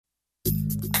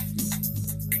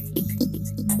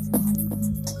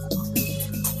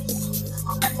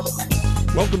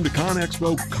Welcome to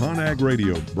ConExpo ConAg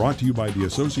Radio, brought to you by the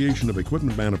Association of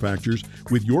Equipment Manufacturers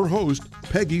with your host,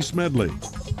 Peggy Smedley.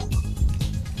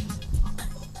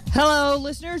 Hello,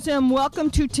 listeners, and welcome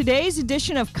to today's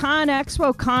edition of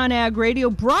ConExpo ConAg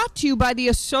Radio, brought to you by the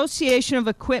Association of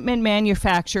Equipment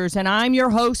Manufacturers, and I'm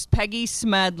your host, Peggy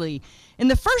Smedley. In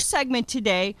the first segment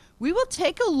today, we will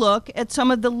take a look at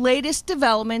some of the latest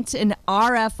developments in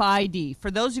RFID. For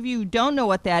those of you who don't know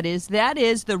what that is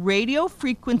the radio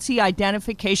frequency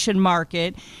identification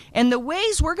market, and the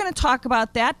ways we're going to talk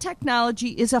about that technology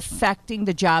is affecting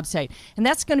the job site. And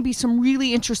that's going to be some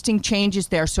really interesting changes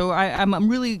there, so I'm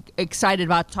really excited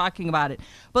about talking about it.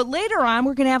 But later on,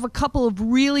 we're going to have a couple of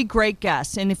really great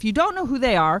guests, and if you don't know who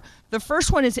they are, the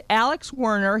first one is Alex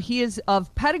Werner. He is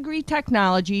of Pedigree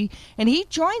Technology, and he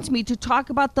joins me to talk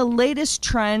about the latest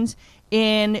trends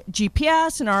in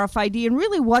GPS and RFID and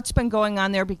really what's been going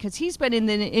on there, because he's been in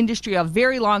the industry a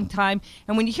very long time.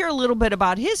 And when you hear a little bit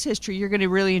about his history, you're going to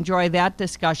really enjoy that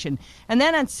discussion. And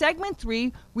then on segment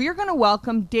 3, we are going to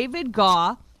welcome David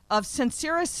Gaw of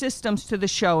Sensera Systems to the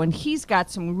show, and he's got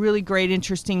some really great,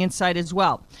 interesting insight as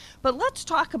well. But let's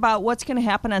talk about what's going to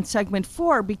happen on segment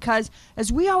 4, because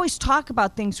as we always talk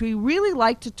about things, we really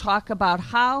like to talk about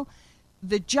how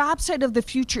the job site of the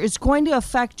future is going to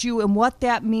affect you and what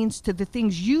that means to the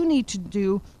things you need to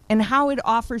do and how it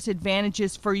offers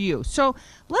advantages for you. So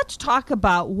let's talk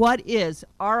about what is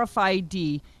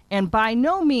RFID, and by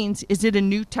no means is it a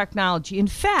new technology. In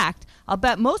fact, I'll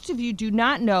bet most of you do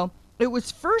not know it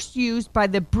was first used by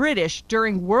the British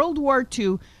during World War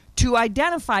II to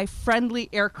identify friendly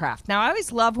aircraft. Now, I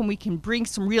always love when we can bring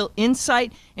some real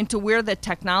insight into where the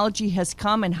technology has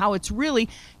come and how it's really,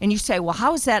 and you say, well,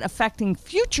 how is that affecting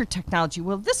future technology?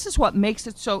 Well, this is what makes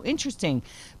it so interesting,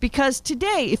 because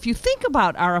today, if you think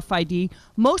about RFID,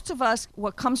 most of us,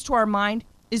 what comes to our mind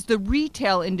is the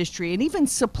retail industry, and even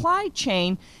supply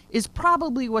chain is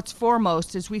probably what's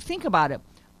foremost as we think about it,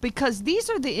 because these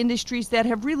are the industries that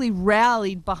have really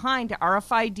rallied behind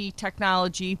RFID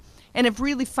technology and have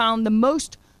really found the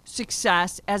most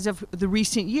success as of the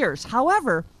recent years.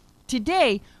 However,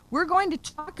 today we're going to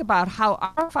talk about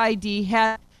how RFID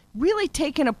has really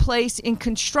taken a place in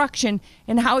construction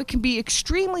and how it can be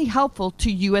extremely helpful to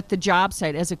you at the job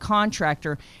site as a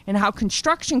contractor, and how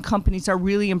construction companies are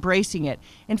really embracing it.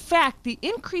 In fact, the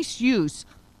increased use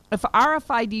of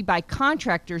RFID by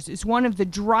contractors is one of the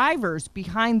drivers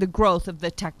behind the growth of the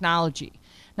technology.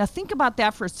 Now think about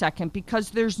that for a second, because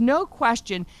there's no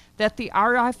question that the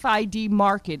RFID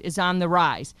market is on the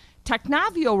rise.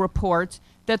 Technavio reports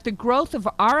that the growth of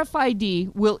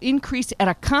RFID will increase at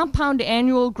a compound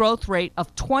annual growth rate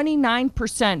of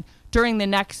 29% during the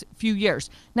next few years.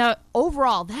 Now,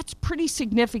 overall, that's pretty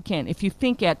significant if you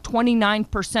think at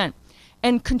 29%.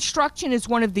 And construction is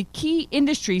one of the key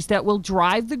industries that will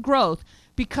drive the growth,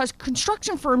 because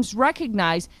construction firms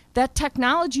recognize that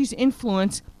technology's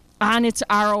influence on its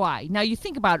ROI. Now, you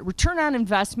think about it, return on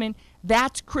investment,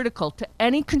 that's critical to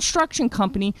any construction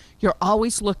company. You're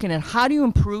always looking at how do you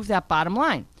improve that bottom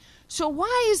line. So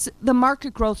why is the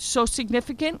market growth so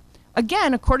significant?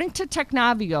 Again, according to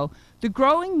Technavio, the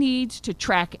growing needs to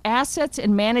track assets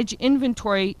and manage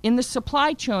inventory in the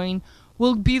supply chain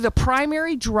will be the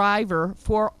primary driver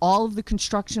for all of the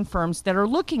construction firms that are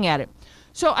looking at it.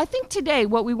 So I think today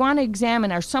what we want to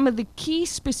examine are some of the key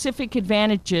specific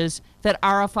advantages that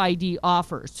RFID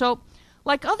offers. So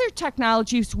like other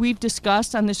technologies we've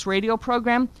discussed on this radio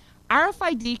program,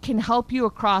 RFID can help you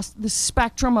across the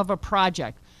spectrum of a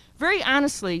project. Very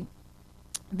honestly,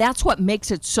 that's what makes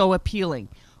it so appealing.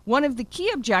 One of the key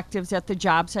objectives at the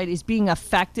job site is being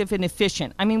effective and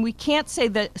efficient. I mean, we can't say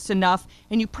this enough,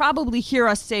 and you probably hear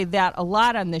us say that a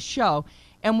lot on this show.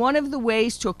 And one of the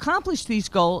ways to accomplish these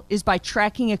goals is by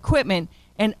tracking equipment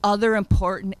and other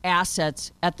important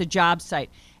assets at the job site.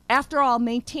 After all,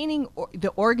 maintaining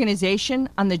the organization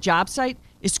on the job site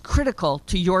is critical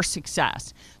to your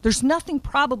success. There's nothing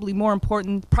probably more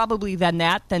important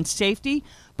than safety,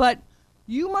 but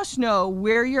you must know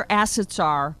where your assets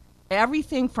are,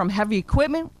 everything from heavy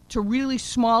equipment to really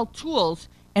small tools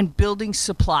and building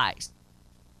supplies.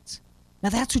 Now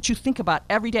that's what you think about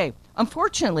every day.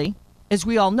 Unfortunately, as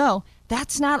we all know,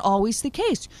 that's not always the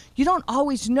case. You don't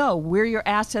always know where your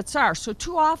assets are. So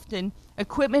too often,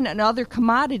 equipment and other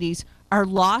commodities are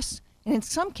lost, and in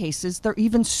some cases, they're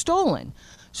even stolen.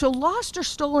 So lost or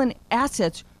stolen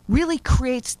assets really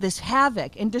creates this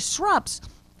havoc and disrupts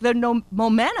the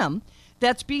momentum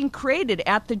that's being created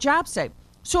at the job site.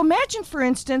 So imagine, for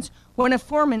instance, when a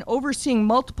foreman overseeing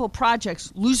multiple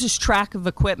projects loses track of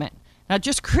equipment. Now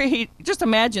just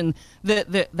imagine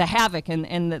the havoc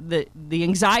and the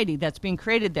anxiety that's being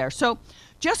created there. So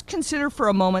just consider for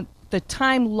a moment the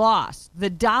time lost, the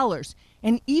dollars,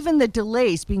 and even the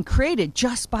delays being created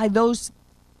just by those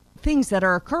things that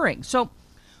are occurring. So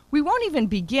we won't even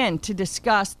begin to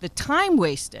discuss the time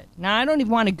wasted. Now, I don't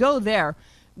even want to go there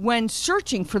when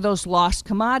searching for those lost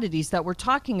commodities that we're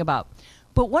talking about.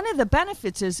 But one of the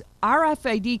benefits is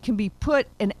RFID can be put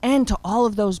an end to all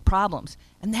of those problems.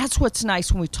 And that's what's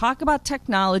nice when we talk about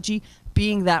technology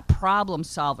being that problem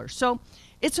solver. So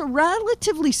it's a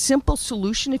relatively simple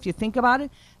solution, if you think about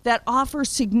it, that offers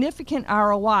significant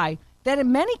ROI that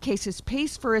in many cases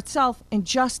pays for itself in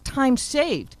just time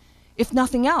saved, if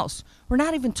nothing else. We're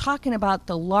not even talking about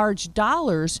the large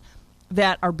dollars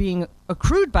that are being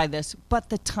accrued by this, but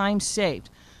the time saved.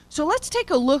 So let's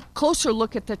take a closer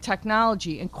look at the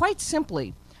technology. And quite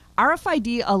simply,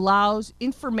 RFID allows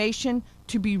information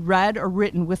to be read or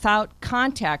written without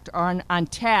contact on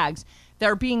tags that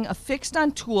are being affixed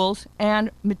on tools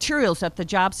and materials at the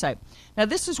job site. Now,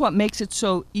 this is what makes it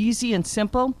so easy and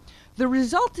simple. The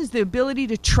result is the ability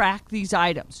to track these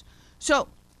items. So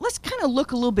let's kind of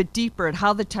look a little bit deeper at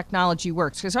how the technology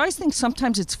works, because I always think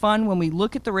sometimes it's fun when we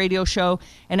look at the radio show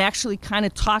and actually kind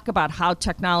of talk about how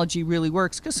technology really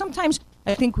works, because sometimes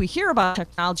I think we hear about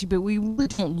technology, but we really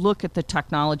don't look at the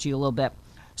technology a little bit.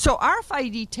 So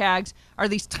RFID tags are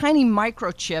these tiny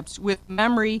microchips with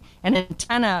memory and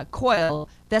antenna coil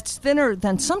that's thinner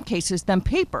than some cases than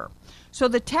paper. So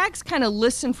the tags kind of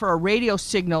listen for a radio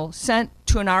signal sent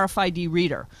to an RFID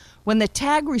reader. When the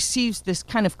tag receives this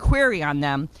kind of query on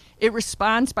them, it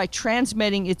responds by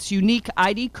transmitting its unique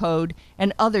ID code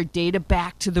and other data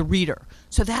back to the reader.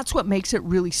 So that's what makes it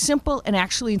really simple and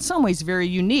actually in some ways very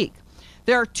unique.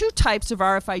 There are two types of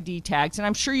RFID tags, and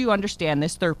I'm sure you understand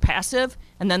this. They're passive,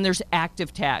 and then there's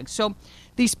active tags. So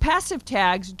these passive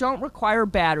tags don't require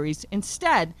batteries.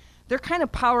 Instead, they're kind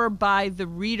of powered by the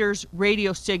reader's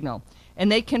radio signal,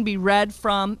 and they can be read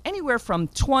from anywhere from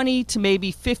 20 to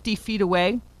maybe 50 feet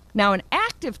away. Now,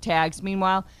 active tags,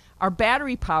 meanwhile, are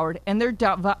battery powered, and they're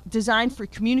designed for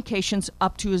communications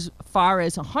up to as far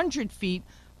as 100 feet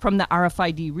from the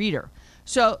RFID reader.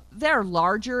 So they're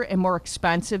larger and more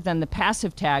expensive than the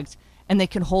passive tags, and they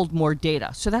can hold more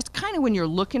data. So that's kind of when you're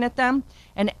looking at them.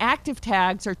 And active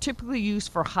tags are typically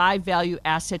used for high-value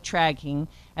asset tracking,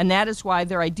 and that is why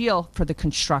they're ideal for the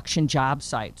construction job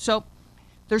site. So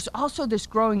there's also this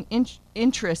growing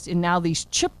interest in now these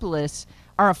chipless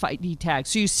RFID tags.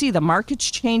 So you see the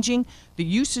market's changing, the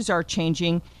uses are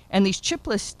changing, and these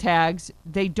chipless tags,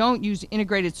 they don't use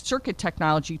integrated circuit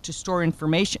technology to store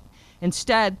information.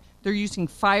 Instead, they're using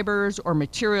fibers or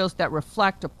materials that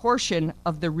reflect a portion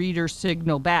of the reader's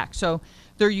signal back. So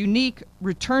their unique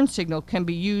return signal can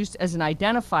be used as an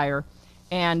identifier.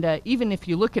 And even if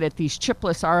you look at it, these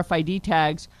chipless RFID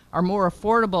tags are more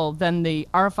affordable than the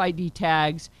RFID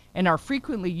tags and are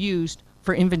frequently used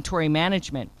for inventory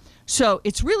management. So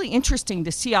it's really interesting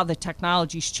to see how the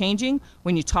technology is changing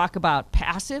when you talk about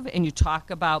passive and you talk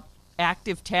about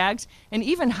active tags, and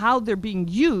even how they're being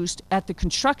used at the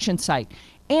construction site.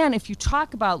 And if you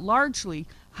talk about largely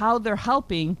how they're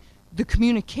helping the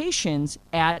communications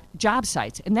at job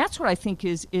sites. And that's what I think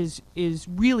is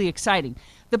really exciting.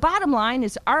 The bottom line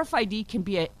is RFID can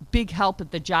be a big help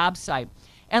at the job site.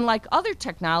 And like other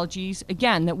technologies,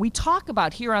 again, that we talk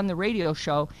about here on the radio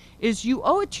show, is you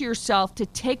owe it to yourself to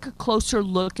take a closer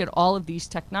look at all of these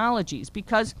technologies,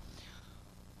 because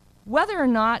whether or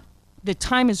not the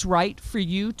time is right for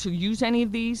you to use any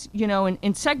of these,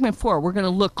 in segment 4, we're going to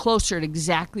look closer at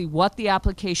exactly what the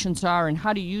applications are and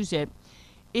how to use it.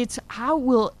 It's how it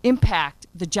will impact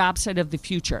the job site of the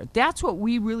future. That's what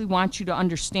we really want you to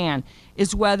understand,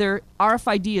 is whether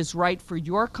RFID is right for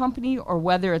your company or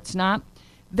whether it's not.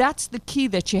 That's the key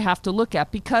that you have to look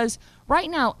at, because right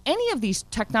now, any of these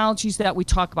technologies that we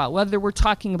talk about, whether we're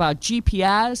talking about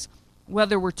GPS,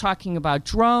 whether we're talking about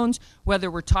drones, whether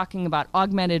we're talking about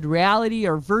augmented reality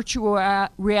or virtual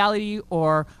reality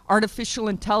or artificial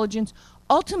intelligence,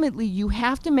 ultimately you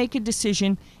have to make a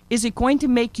decision. Is it going to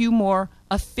make you more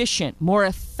efficient, more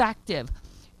effective?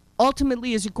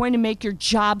 Ultimately, is it going to make your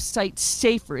job site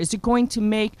safer? Is it going to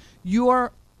make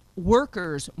your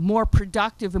workers more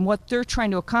productive in what they're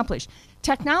trying to accomplish?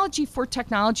 Technology for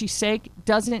technology's sake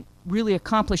doesn't really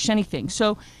accomplish anything.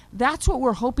 So that's what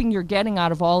we're hoping you're getting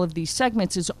out of all of these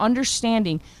segments, is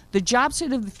understanding the job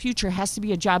site of the future has to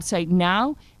be a job site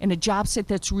now, and a job site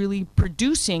that's really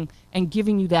producing and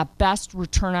giving you that best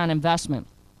return on investment.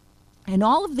 And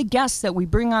all of the guests that we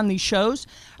bring on these shows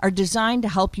are designed to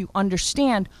help you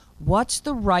understand what's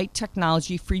the right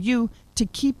technology for you to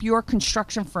keep your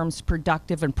construction firms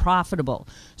productive and profitable.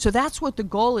 So that's what the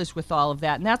goal is with all of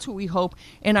that. And that's what we hope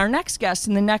in our next guest,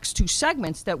 in the next 2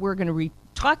 segments that we're going to be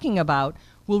talking about,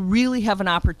 will really have an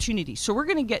opportunity. So we're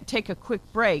going to take a quick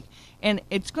break, and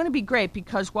it's going to be great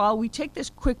because while we take this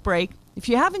quick break, if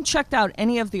you haven't checked out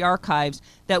any of the archives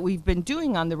that we've been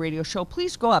doing on the radio show,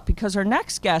 please go up, because our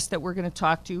next guest that we're going to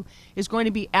talk to is going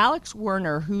to be Alex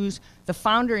Werner, who's the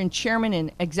founder and chairman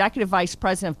and executive vice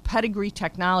president of Pedigree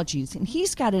Technologies. And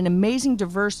he's got an amazing,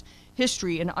 diverse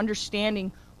history and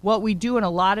understanding what we do in a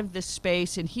lot of this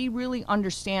space, and he really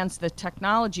understands the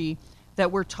technology that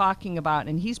we're talking about.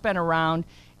 And he's been around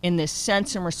in this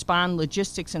sense and respond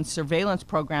logistics and surveillance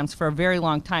programs for a very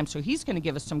long time. So he's going to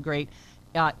give us some great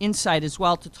insight as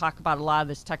well to talk about a lot of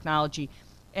this technology.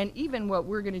 And even what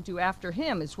we're going to do after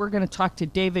him is we're going to talk to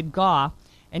David Gaw.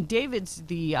 And David's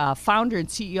the founder and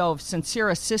CEO of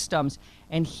Sensera Systems,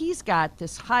 and he's got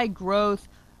this high growth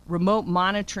remote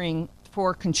monitoring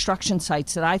for construction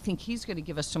sites that I think he's going to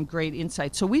give us some great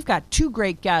insight. So we've got two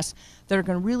great guests that are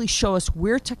going to really show us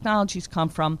where technologies come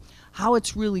from, how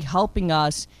it's really helping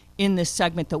us in this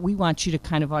segment that we want you to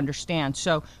kind of understand.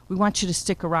 So we want you to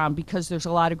stick around because there's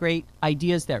a lot of great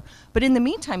ideas there. But in the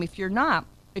meantime, if you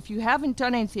haven't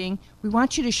done anything, we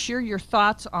want you to share your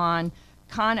thoughts on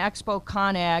ConExpo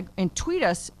ConAg and tweet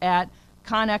us at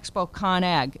ConExpo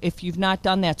ConAg if you've not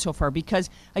done that so far, because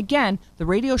again, the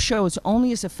radio show is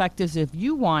only as effective as if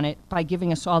you want it by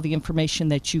giving us all the information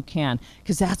that you can,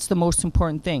 because that's the most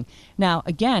important thing. Now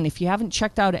again, if you haven't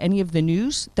checked out any of the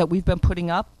news that we've been putting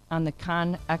up on the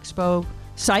ConExpo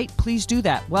site, please do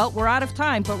that. Well, we're out of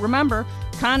time, but remember,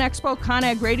 ConExpo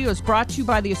ConAg Radio is brought to you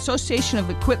by the Association of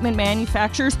Equipment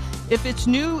Manufacturers. If it's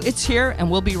new, it's here,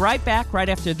 and we'll be right back right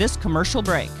after this commercial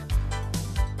break.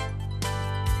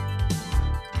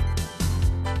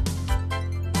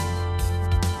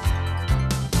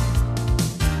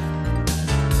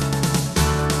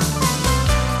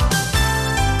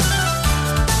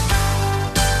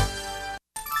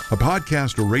 A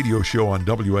podcast or radio show on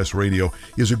WS Radio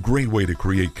is a great way to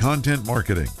create content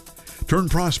marketing. Turn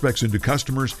prospects into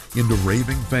customers into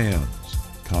raving fans.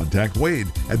 Contact Wade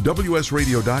at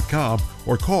WSRadio.com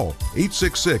or call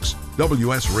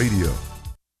 866-WS-RADIO.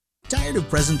 Tired of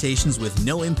presentations with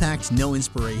no impact, no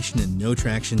inspiration, and no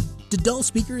traction? Do dull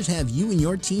speakers have you and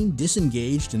your team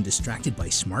disengaged and distracted by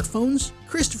smartphones?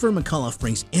 Christopher McAuliffe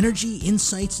brings energy,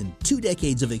 insights, and 2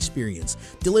 decades of experience,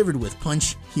 delivered with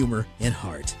punch, humor, and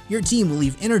heart. Your team will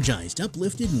leave energized,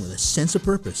 uplifted, and with a sense of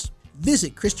purpose.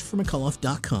 Visit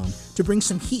ChristopherMcAuliffe.com to bring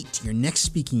some heat to your next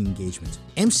speaking engagement.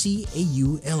 McAuliffe.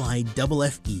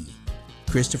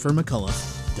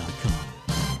 ChristopherMcAuliffe.com.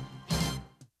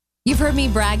 You've heard me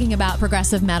bragging about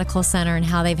Progressive Medical Center and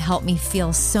how they've helped me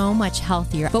feel so much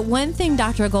healthier. But one thing,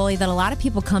 Dr. Agoli, that a lot of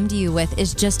people come to you with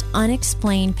is just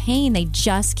unexplained pain. They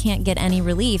just can't get any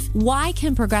relief. Why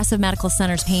can Progressive Medical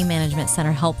Center's Pain Management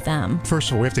Center help them? First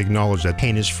of all, we have to acknowledge that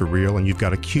pain is for real, and you've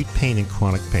got acute pain and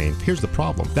chronic pain. Here's the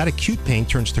problem. That acute pain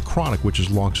turns to chronic, which is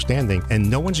long-standing, and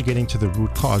no one's getting to the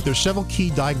root cause. There's several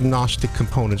key diagnostic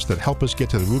components that help us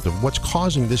get to the root of what's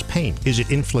causing this pain. Is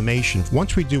it inflammation?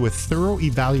 Once we do a thorough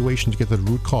evaluation to get to the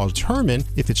root cause, determine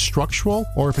if it's structural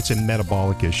or if it's a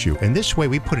metabolic issue. And this way,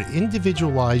 we put an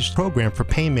individualized program for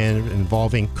pain management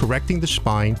involving correcting the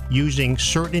spine, using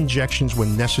certain injections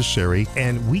when necessary,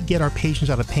 and we get our patients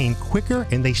out of pain quicker,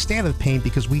 and they stay out of pain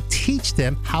because we teach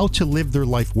them how to live their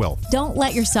life well. Don't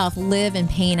let yourself live in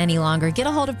pain any longer. Get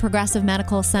a hold of Progressive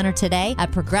Medical Center today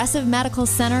at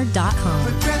ProgressiveMedicalCenter.com.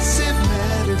 Progressive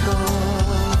Medical,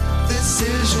 this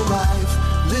is your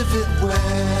life, live it well.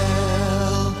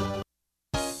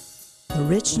 The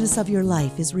richness of your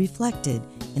life is reflected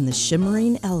in the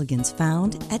shimmering elegance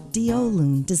found at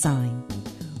Diolune Design.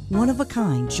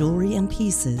 One-of-a-kind jewelry and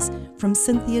pieces from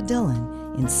Cynthia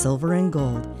Dillon in silver and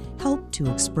gold help to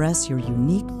express your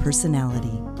unique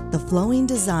personality. The flowing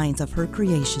designs of her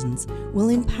creations will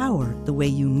empower the way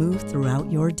you move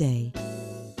throughout your day.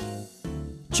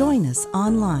 Join us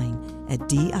online at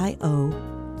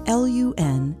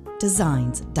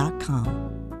DIOLUNdesigns.com.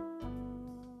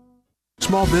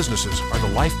 Small businesses are the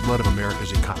lifeblood of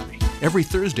America's economy. Every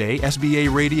Thursday,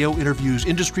 SBA Radio interviews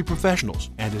industry professionals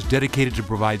and is dedicated to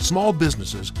provide small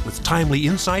businesses with timely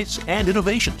insights and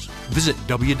innovations. Visit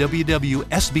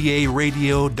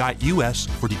www.sbaradio.us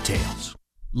for details.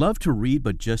 Love to read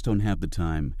but just don't have the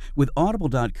time? With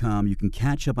Audible.com, you can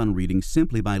catch up on reading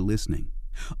simply by listening.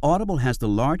 Audible has the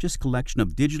largest collection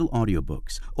of digital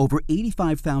audiobooks, over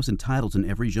 85,000 titles in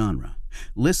every genre.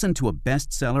 Listen to a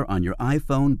bestseller on your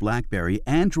iPhone, BlackBerry,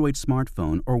 Android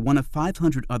smartphone, or one of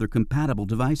 500 other compatible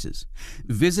devices.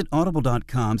 Visit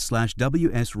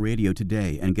audible.com/WSRadio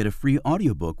today and get a free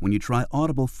audiobook when you try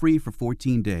Audible free for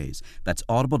 14 days. That's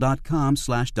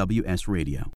audible.com/WSRadio.